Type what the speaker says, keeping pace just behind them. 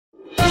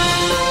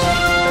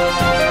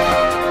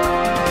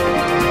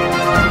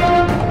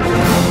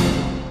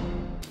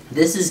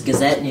This is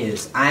Gazette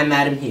News. I'm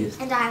Adam Hughes.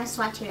 And I'm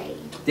Swati Reddy.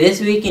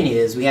 This week in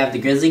news, we have the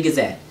Grizzly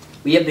Gazette.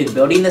 We have been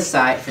building the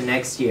site for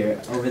next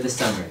year over the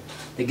summer.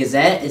 The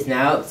Gazette is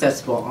now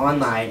accessible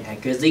online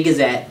at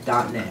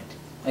grizzlygazette.net.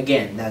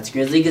 Again, that's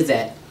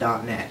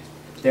grizzlygazette.net.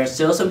 There are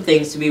still some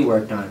things to be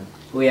worked on,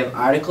 but we have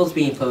articles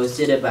being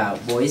posted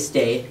about Boys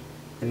State,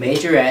 the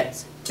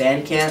Majorettes,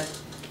 Band Camp,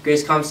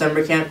 GrizzComm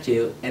Summer Camp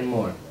 2, and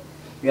more.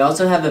 We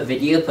also have a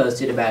video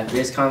posted about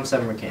GrizzComm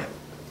Summer Camp.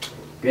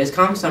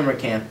 GrizzComm Summer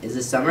Camp is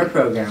a summer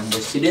program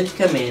where students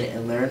come in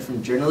and learn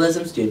from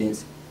journalism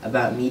students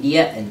about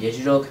media and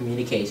digital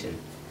communication.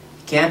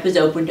 The camp is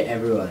open to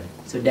everyone,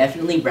 so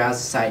definitely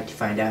browse the site to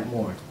find out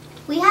more.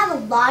 We have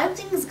a lot of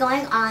things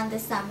going on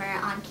this summer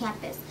on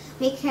campus.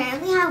 We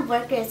currently have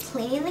workers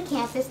cleaning the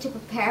campus to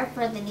prepare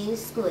for the new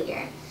school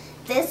year.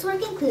 This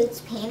work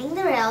includes painting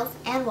the rails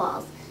and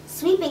walls,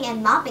 sweeping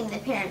and mopping the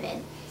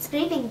pyramid,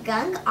 scraping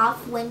gunk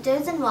off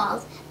windows and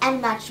walls, and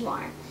much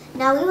more.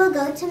 Now we will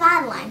go to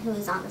Madeline, who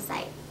is on the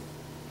site.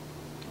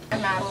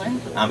 I'm Madeline.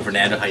 I'm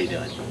Fernando. How you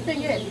doing?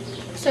 Pretty good.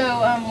 So,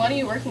 what are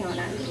you working on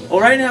at? Well,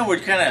 right now we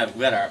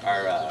got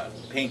our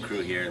paint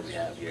crew here that we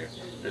have here.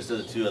 There's still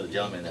the two other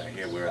gentlemen that are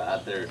here. We're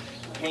out there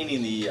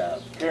painting the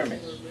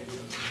pyramid.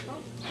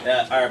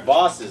 Our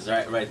boss is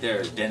right there,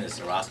 is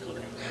Dennis Orozco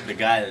there. The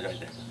guy that's right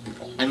there.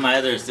 And my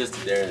other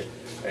assistant there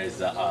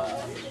is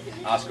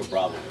Oscar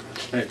Bravo.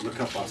 Hey,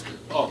 look up, Oscar.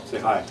 Oh, say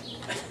hi.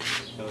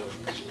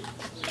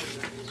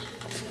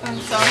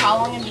 So how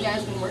long have you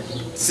guys been working?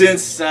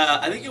 Since,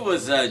 I think it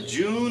was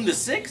June the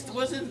 6th,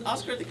 was it,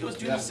 Oscar? I think it was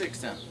June the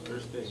 6th.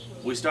 Thursday.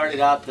 We started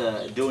out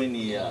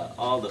doing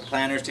all the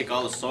planters, take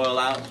all the soil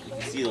out. You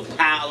can see the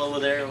pile over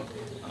there, on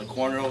the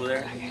corner over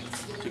there.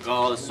 Took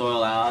all the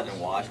soil out and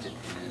washed it,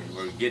 and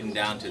we're getting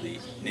down to the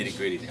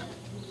nitty-gritty now.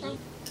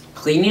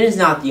 Cleaning is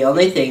not the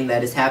only thing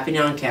that is happening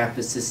on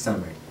campus this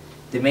summer.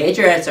 The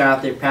Majorettes are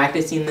out there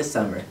practicing this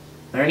summer,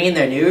 learning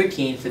their new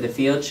routine for the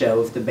field show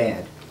with the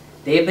band.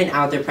 They have been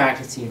out there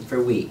practicing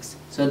for weeks,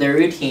 so their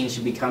routine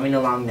should be coming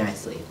along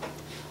nicely.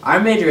 Our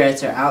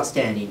Majorettes are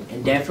outstanding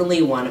and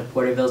definitely one of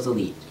Porterville's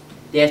elite.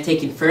 They have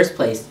taken first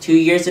place 2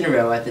 years in a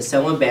row at the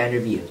Selma Band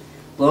Review,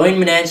 blowing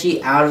Menanche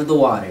out of the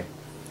water.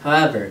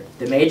 However,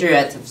 the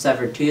Majorettes have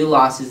suffered 2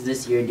 losses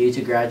this year due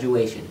to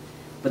graduation,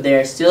 but they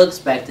are still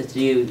expected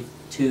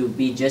to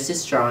be just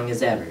as strong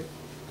as ever.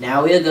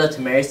 Now we'll go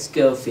to Mary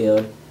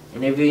Schofield,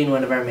 interviewing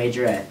one of our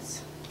Majorettes.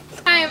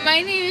 Hi,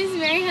 my name is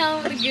Mary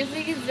Helen with the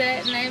Grizzly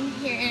Gazette, and I'm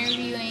here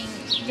interviewing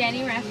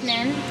Danny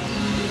Raffnan.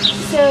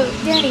 So,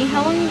 Danny,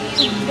 how long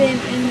have you been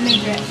in the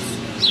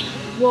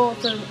Majorettes? Well,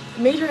 the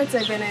Majorettes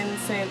I've been in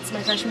since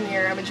my freshman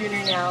year. I'm a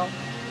junior now.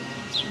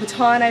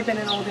 Baton I've been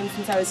enrolled in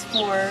since I was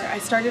 4. I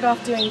started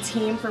off doing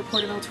team for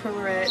Porterville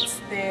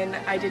Twirlerettes, then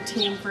I did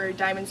team for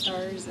Diamond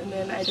Stars, and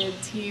then I did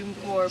team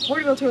for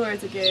Porterville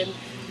Twirlerettes again,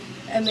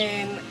 and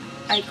then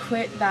I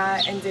quit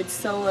that and did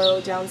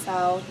solo down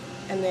south,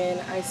 and then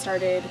I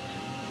started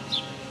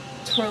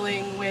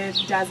twirling with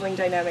Dazzling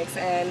Dynamics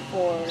and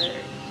for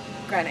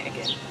Granite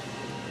again.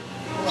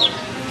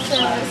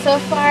 So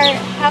far,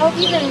 how have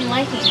you been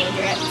liking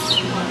Majorettes?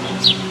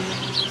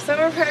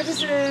 Summer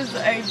practices,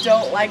 I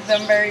don't like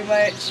them very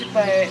much,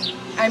 but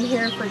I'm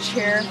here for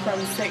cheer from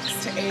 6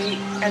 to 8,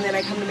 and then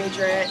I come to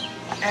Majorette,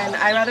 and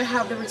I rather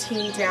have the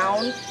routine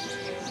down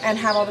and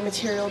have all the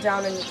material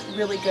down and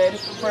really good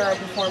for our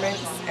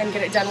performance and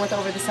get it done with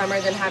over the summer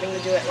than having to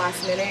do it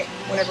last minute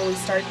whenever we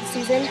start the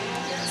season.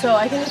 So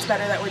I think it's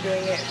better that we're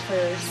doing it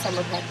for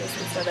summer practice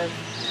instead of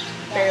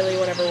barely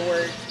whenever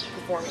we're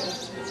performing.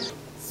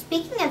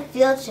 Speaking of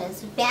field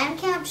shows, band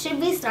camp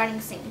should be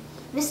starting soon.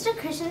 Mr.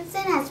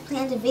 Christensen has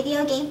planned a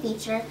video game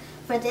feature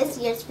for this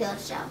year's field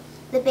show.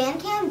 The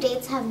band camp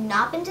dates have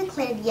not been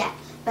declared yet,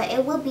 but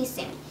it will be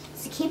soon,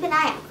 so keep an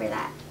eye out for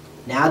that.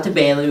 Now to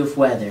Bailey with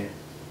weather.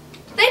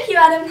 Thank you,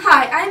 Adam.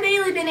 Hi, I'm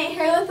Bailey Bennett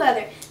here with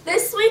weather.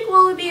 This week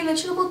we'll be in the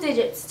triple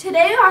digits.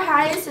 Today our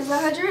highest is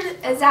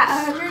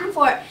at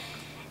 104,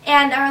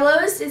 and our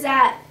lowest is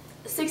at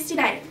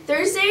 69.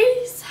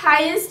 Thursday's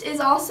highest is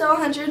also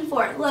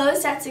 104,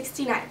 lowest at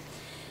 69.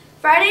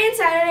 Friday and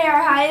Saturday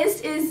our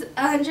highest is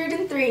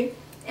 103,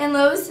 and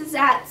lowest is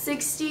at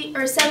 60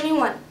 or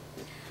 71.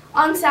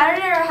 On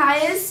Saturday our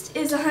highest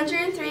is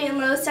 103 and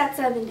lowest at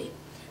 70.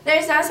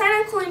 There's no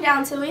sign of cooling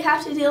down, so we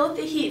have to deal with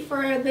the heat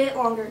for a bit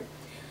longer.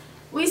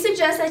 We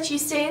suggest that you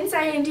stay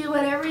inside and do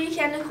whatever you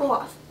can to cool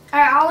off.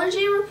 Our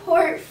allergy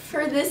report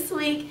for this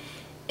week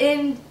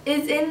is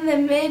in the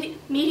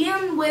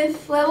medium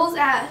with levels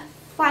at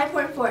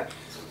 5.4.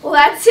 Well,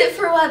 that's it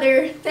for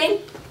weather.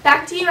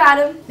 Back to you,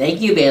 Adam.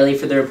 Thank you, Bailey,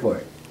 for the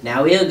report.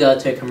 Now we'll go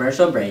to a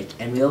commercial break,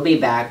 and we'll be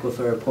back with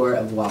a report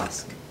of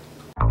WASC.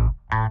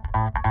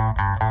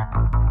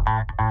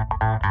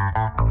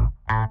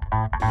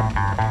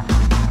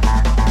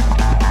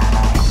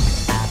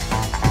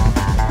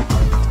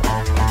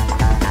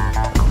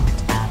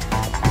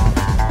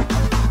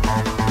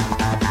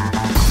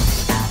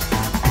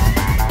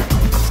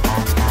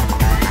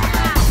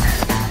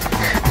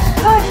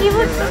 Gosh, you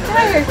look so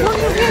tired. Look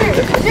here.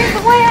 There's the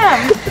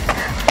lamb.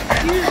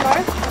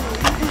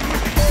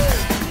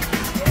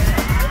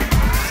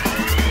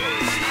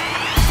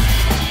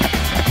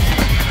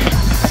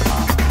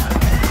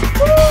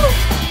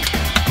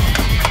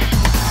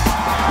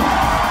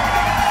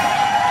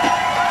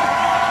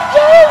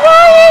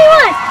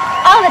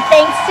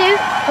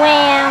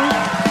 Wham!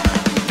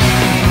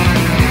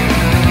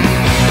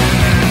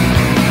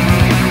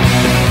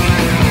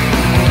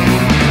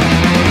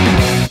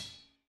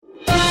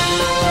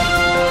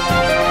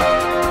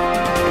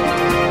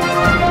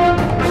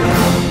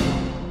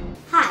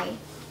 Hi,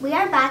 we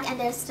are back and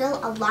there's still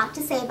a lot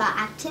to say about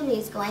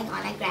activities going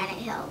on at Granite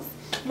Hills.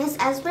 Miss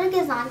Esberg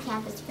is on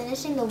campus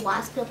finishing the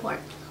WASC report.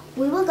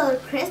 We will go to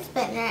Chris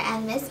Bittner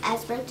and Miss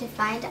Esberg to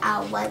find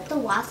out what the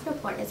WASC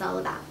report is all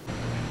about.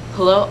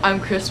 Hello,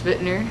 I'm Chris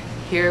Bittner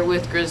here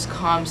with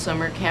GrizzComm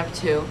Summer Camp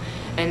 2,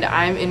 and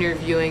I'm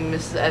interviewing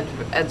Mrs.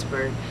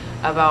 Esberg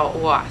about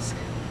WASC.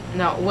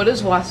 Now, what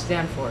does WASC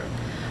stand for?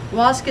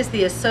 WASC is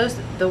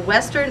the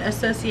Western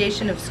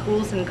Association of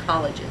Schools and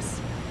Colleges.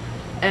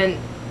 And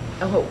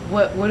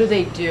what do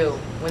they do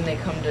when they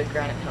come to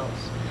Granite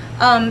Hills?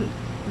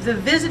 The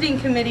visiting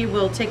committee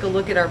will take a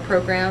look at our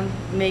program,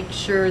 make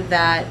sure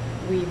that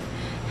we've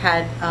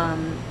had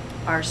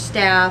our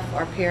staff,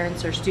 our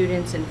parents, our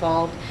students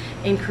involved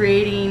in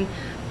creating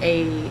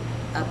a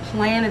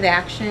plan of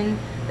action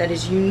that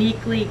is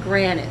uniquely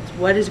Granite.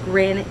 What does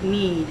Granite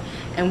need,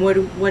 and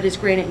what does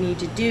Granite need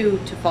to do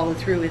to follow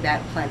through with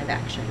that plan of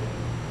action?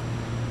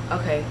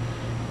 Okay,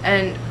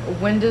 and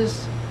when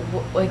does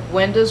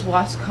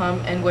WASC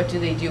come, and what do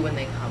they do when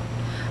they come?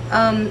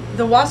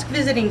 The WASC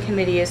Visiting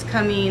Committee is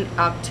coming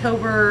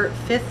October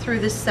 5th through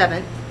the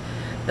 7th.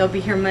 They'll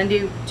be here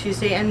Monday,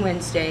 Tuesday, and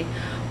Wednesday.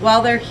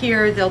 While they're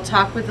here, they'll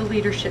talk with the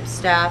leadership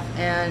staff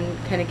and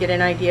kind of get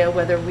an idea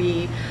whether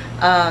we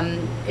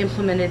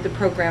implemented the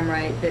program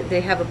right. They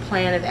have a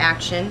plan of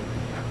action.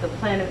 The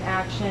plan of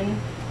action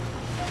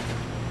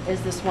is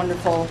this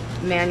wonderful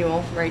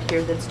manual right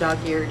here that's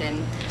dog-eared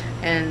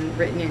and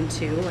written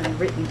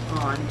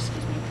on,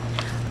 excuse me.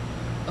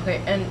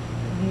 Okay, and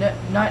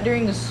not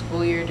during the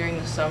school year, during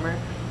the summer,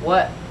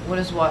 what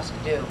does WASC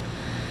do?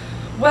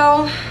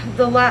 Well,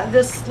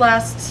 this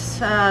last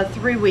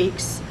 3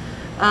 weeks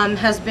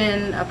has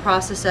been a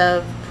process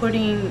of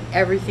putting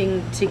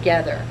everything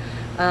together.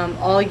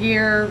 All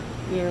year,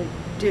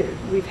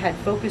 we've had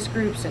focus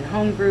groups and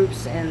home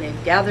groups, and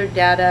they've gathered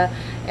data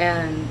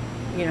and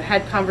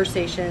had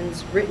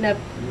conversations, written up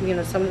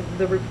some of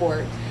the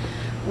report.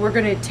 We're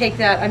going to take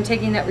that. I'm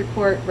taking that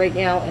report right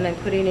now and I'm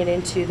putting it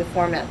into the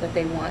format that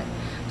they want.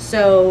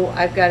 So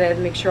I've got to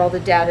make sure all the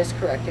data is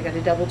correct. I've got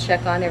to double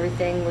check on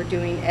everything. We're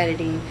doing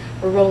editing.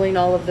 We're rolling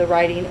all of the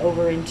writing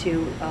over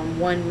into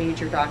one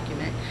major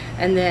document,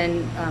 and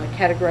then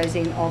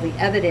categorizing all the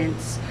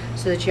evidence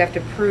so that you have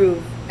to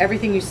prove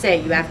everything you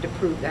say. You have to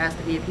prove. There has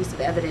to be a piece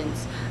of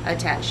evidence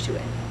attached to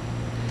it.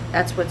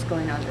 That's what's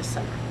going on this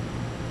summer.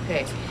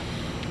 Okay,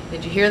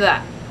 did you hear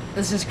that?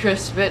 This is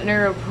Chris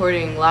Bittner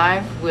reporting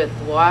live with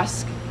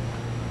WASC,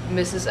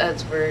 Mrs.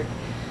 Esberg,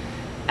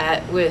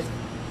 with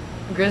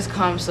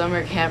GrizzComm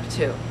Summer Camp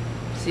 2.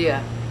 See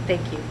ya.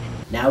 Thank you.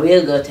 Now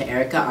we'll go to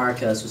Erica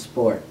Arcos with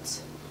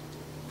sports.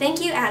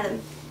 Thank you,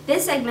 Adam.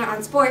 This segment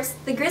on sports,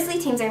 the Grizzly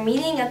teams are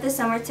meeting up this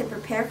summer to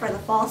prepare for the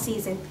fall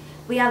season.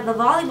 We have the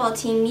volleyball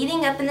team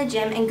meeting up in the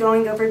gym and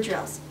going over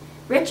drills.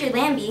 Richard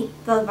Lambie,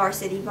 the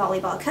varsity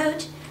volleyball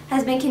coach,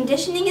 has been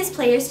conditioning his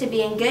players to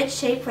be in good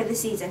shape for the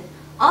season.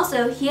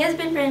 Also, he has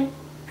been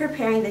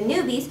preparing the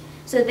newbies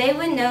so they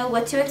would know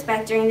what to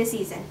expect during the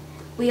season.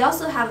 We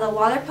also have the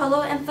water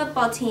polo and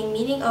football team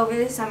meeting over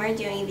the summer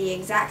doing the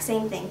exact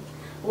same thing.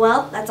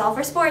 Well, that's all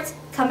for sports.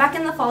 Come back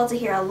in the fall to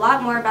hear a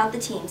lot more about the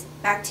teams.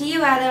 Back to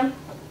you, Adam.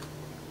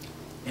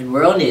 In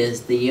world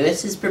news, the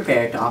U.S. is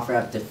prepared to offer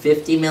up to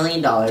 $50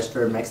 million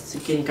for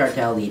Mexican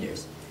cartel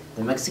leaders.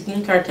 The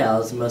Mexican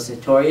cartel is the most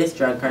notorious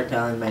drug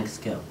cartel in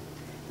Mexico.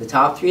 The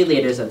top 3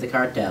 leaders of the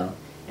cartel,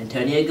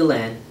 Antonio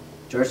Guillen,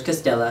 George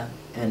Costella,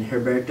 and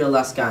Herberto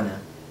Lascana,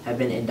 have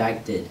been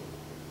indicted.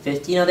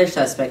 15 other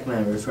suspect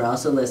members were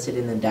also listed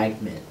in the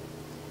indictment.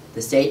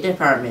 The State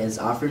Department is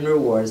offering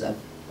rewards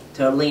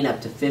totaling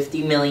up to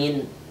 $50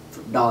 million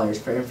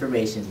for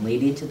information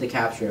leading to the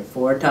capture of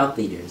 4 top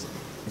leaders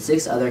and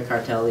 6 other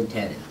cartel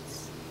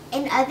lieutenants.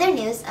 In other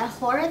news, a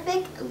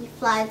horrific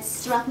flood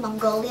struck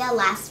Mongolia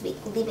last week,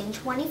 leaving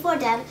 24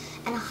 dead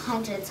and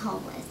hundreds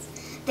homeless.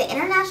 The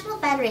International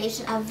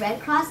Federation of Red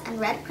Cross and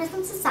Red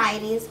Crescent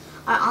Societies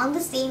are on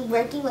the scene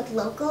working with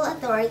local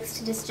authorities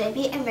to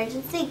distribute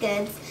emergency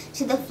goods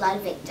to the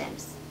flood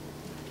victims.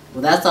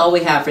 Well, that's all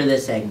we have for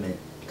this segment.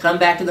 Come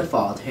back in the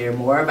fall to hear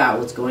more about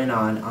what's going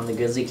on the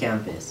Grizzly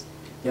campus.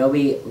 There will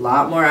be a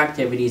lot more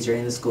activities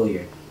during the school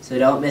year, so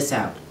don't miss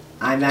out.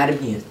 I'm Adam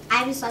Hughes.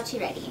 I'm Sachi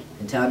Reddy.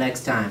 Until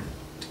next time.